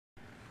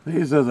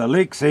These are the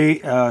leek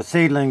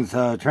seedlings,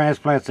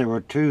 transplants that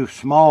were too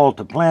small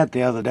to plant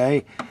the other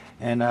day.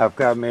 And I've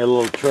got me a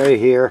little tray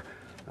here,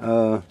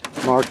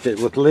 marked it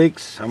with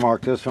leeks. I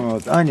marked this one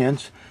with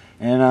onions.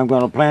 And I'm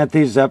going to plant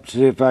these up to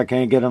see if I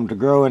can get them to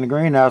grow in the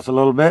greenhouse a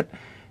little bit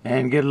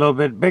and get a little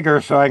bit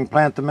bigger so I can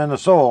plant them in the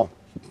soil.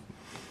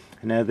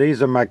 Now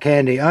these are my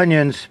candy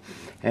onions,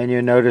 and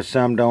you notice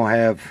some don't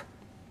have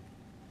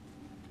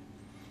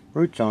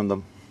roots on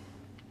them.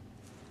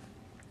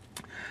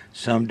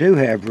 Some do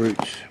have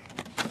roots.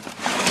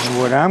 And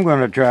what I'm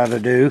going to try to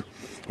do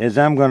is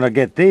I'm going to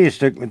get these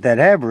that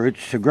have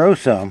roots to grow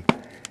some.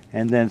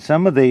 And then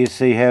some of these,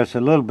 see, has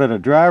a little bit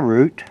of dry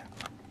root.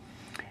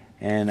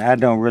 And I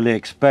don't really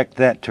expect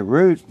that to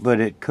root, but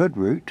it could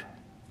root.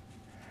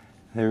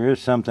 There is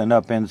something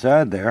up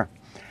inside there.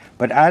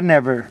 But I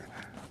never,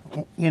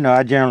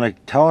 I generally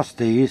toss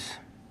these.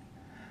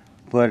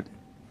 But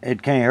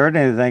it can't hurt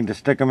anything to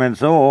stick them in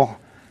soil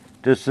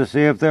just to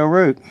see if they'll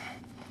root.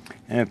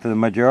 And if the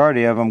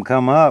majority of them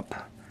come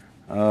up,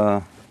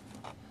 that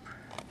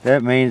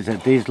means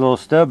that these little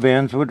stub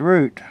ends would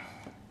root.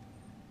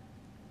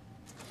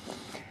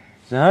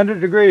 It's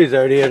 100 degrees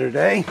out here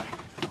today.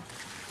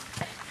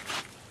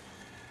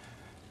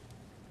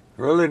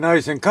 Really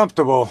nice and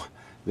comfortable.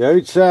 The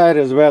outside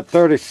is about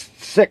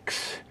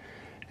 36,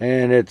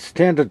 and it's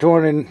 10 to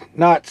 20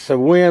 knots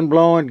of wind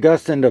blowing,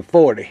 gusting to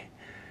 40.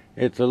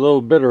 It's a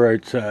little bitter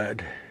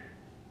outside.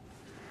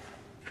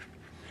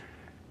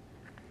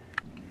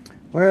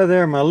 Well,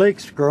 there are my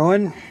leeks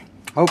growing,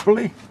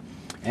 hopefully.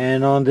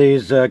 And on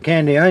these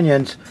candy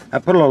onions, I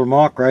put a little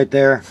mark right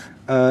there.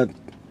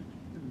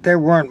 There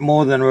weren't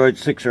more than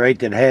 6 or 8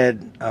 that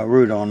had a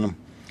root on them.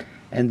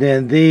 And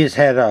then these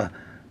had a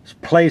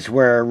place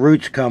where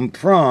roots come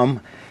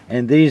from,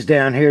 and these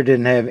down here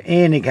didn't have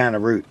any kind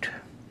of root.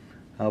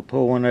 I'll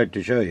pull one out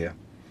to show you.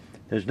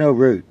 There's no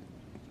root.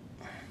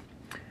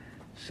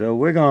 So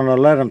we're going to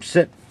let them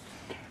sit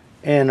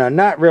in a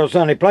not real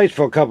sunny place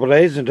for a couple of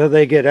days until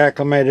they get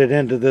acclimated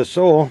into the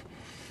soil,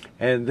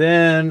 and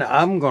then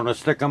I'm going to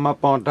stick them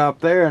up on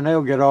top there, and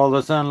they'll get all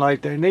the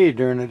sunlight they need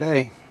during the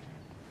day.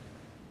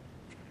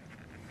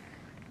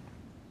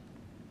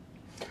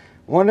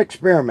 One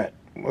experiment.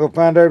 We'll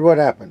find out what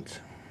happens.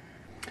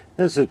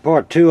 This is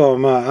part 2 of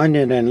my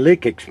onion and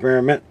leek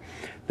experiment.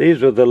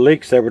 These were the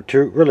leeks that were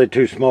really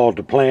too small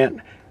to plant,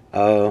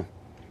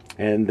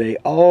 and they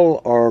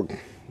all are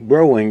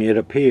growing, it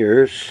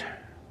appears.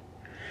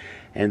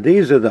 And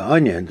these are the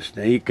onions.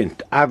 Now you can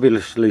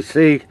obviously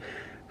see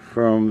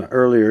from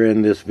earlier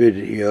in this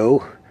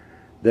video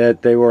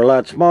that they were a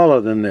lot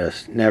smaller than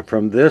this. Now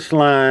from this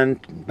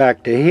line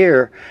back to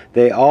here,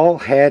 they all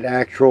had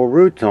actual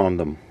roots on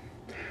them.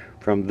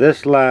 From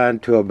this line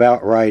to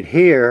about right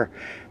here,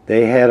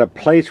 they had a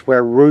place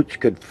where roots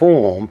could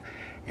form,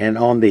 and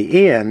on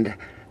the end,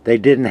 they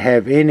didn't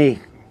have any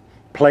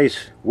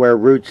place where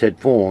roots had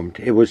formed.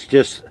 It was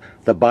just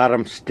the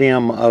bottom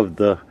stem of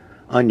the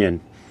onion.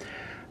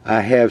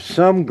 I have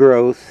some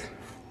growth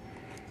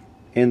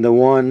in the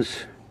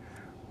ones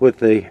with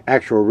the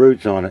actual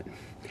roots on it,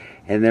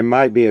 and there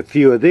might be a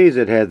few of these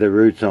that had the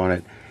roots on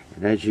it.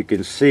 And as you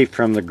can see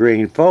from the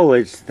green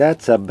foliage,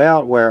 that's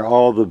about where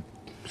all the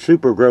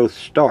super growth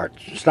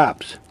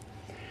stops.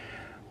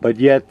 But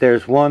yet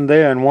there's one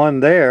there and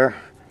one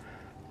there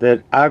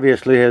that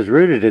obviously has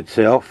rooted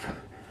itself.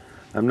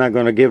 I'm not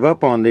going to give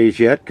up on these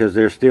yet because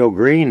they're still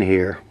green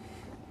here.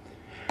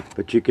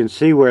 But you can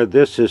see where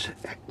this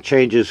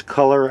changes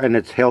color and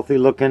it's healthy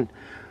looking.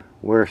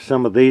 Where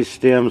some of these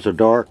stems are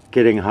dark,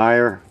 getting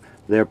higher,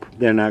 they're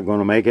not going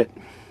to make it.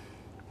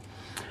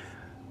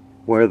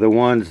 Where the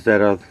ones that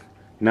are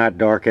not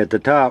dark at the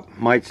top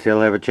might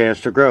still have a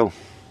chance to grow.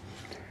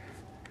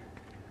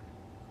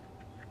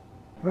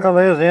 Well,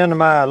 there's the end of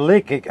my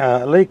leek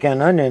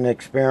and onion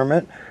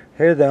experiment.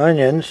 Here are the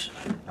onions.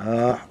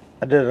 I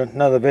did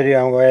another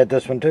video. I'm going to add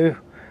this one too.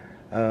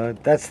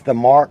 That's the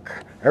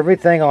mark.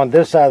 Everything on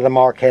this side of the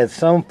mark had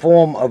some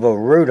form of a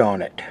root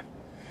on it.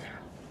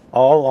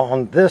 All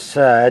on this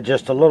side,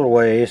 just a little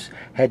ways,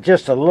 had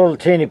just a little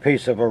teeny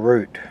piece of a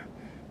root,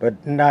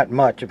 but not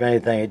much of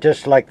anything. It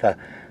just like the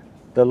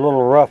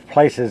little rough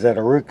places that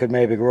a root could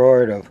maybe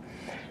grow out of.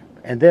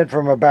 And then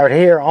from about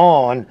here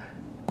on,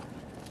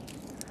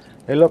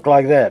 they look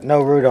like that,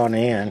 no root on the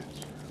end.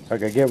 If I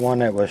could get one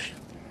that was...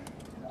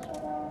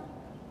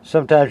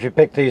 Sometimes you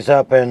pick these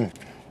up and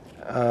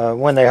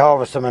when they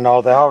harvest them and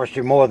all, they harvest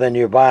you more than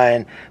you're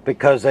buying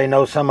because they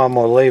know some of them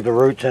will leave the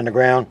roots in the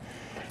ground.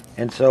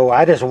 And so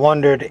I just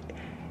wondered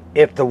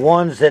if the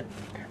ones that,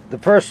 the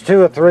first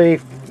 2 or 3,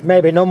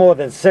 maybe no more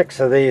than 6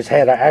 of these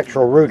had an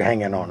actual root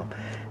hanging on them.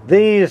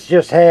 These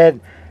just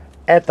had,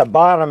 at the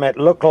bottom, it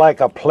looked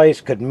like a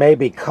place could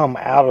maybe come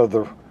out of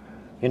the,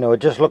 it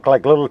just looked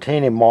like little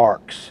teeny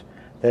marks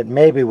that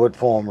maybe would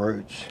form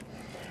roots.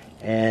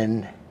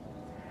 And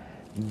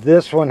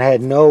this one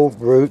had no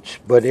roots,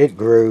 but it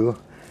grew.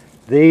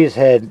 These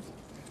had,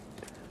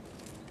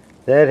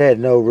 that had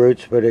no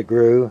roots, but it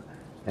grew.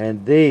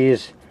 And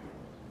these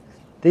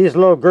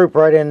little group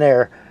right in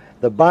there,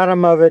 The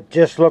bottom of it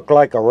just looked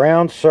like a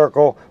round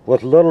circle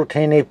with little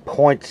teeny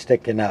points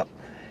sticking up,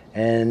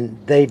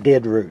 and they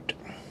did root,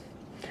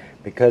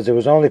 because there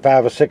was only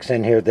 5 or 6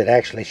 in here that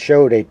actually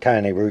showed a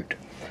tiny root.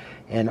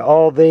 And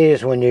all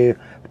these, when you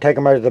take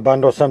them out of the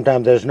bundle,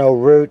 sometimes there's no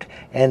root,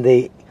 and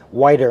the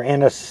whiter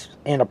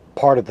inner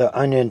part of the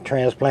onion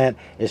transplant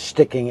is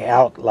sticking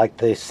out like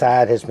the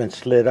side has been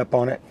slid up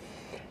on it.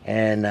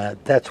 And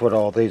that's what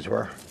all these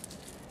were.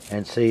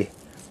 And see,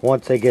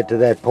 once they get to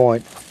that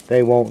point,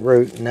 they won't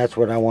root, and that's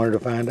what I wanted to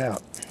find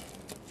out.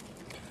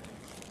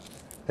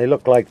 They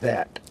look like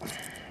that.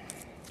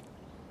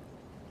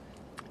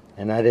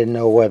 And I didn't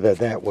know whether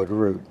that would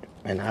root,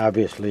 and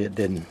obviously it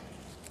didn't.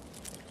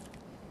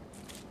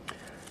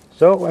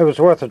 So it was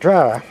worth a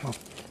try.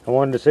 I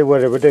wanted to see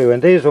what it would do.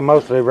 And these were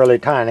mostly really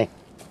tiny.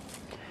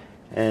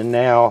 And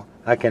now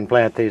I can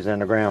plant these in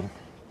the ground.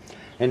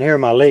 And here are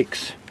my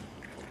leeks.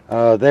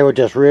 They were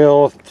just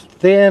real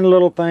thin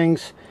little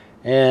things,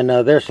 and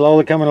they're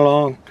slowly coming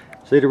along.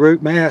 See the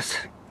root mass?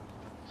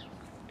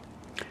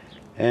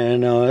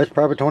 And there's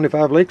probably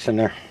 25 leeks in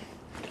there.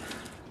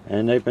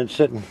 And they've been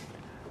sitting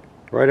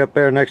right up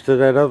there next to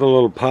that other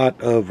little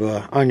pot of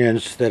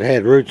onions that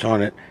had roots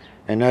on it.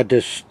 And I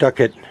just stuck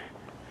it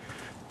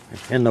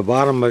in the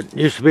bottom. It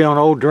used to be on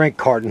old drink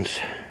cartons,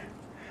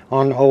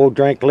 on old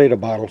drink liter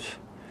bottles.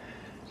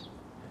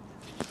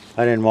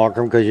 I didn't mark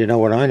them because you know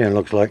what onion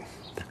looks like.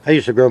 I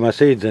used to grow my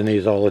seeds in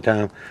these all the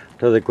time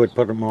until they quit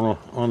putting them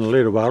on the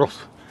liter bottles.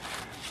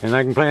 And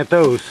I can plant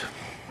those.